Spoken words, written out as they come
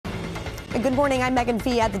Good morning. I'm Megan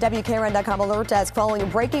Fee at the WKRN.com alert desk following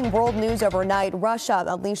breaking world news overnight. Russia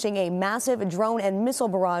unleashing a massive drone and missile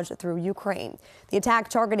barrage through Ukraine. The attack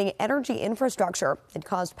targeting energy infrastructure. It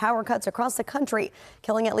caused power cuts across the country,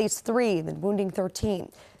 killing at least 3 and wounding 13.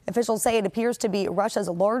 Officials say it appears to be Russia's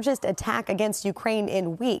largest attack against Ukraine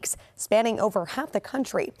in weeks, spanning over half the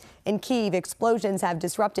country. In Kyiv, explosions have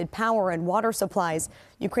disrupted power and water supplies.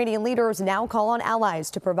 Ukrainian leaders now call on allies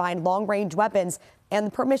to provide long-range weapons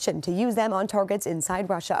and permission to use them on targets inside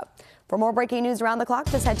Russia. For more breaking news around the clock,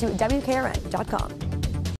 just head to WKRN.com.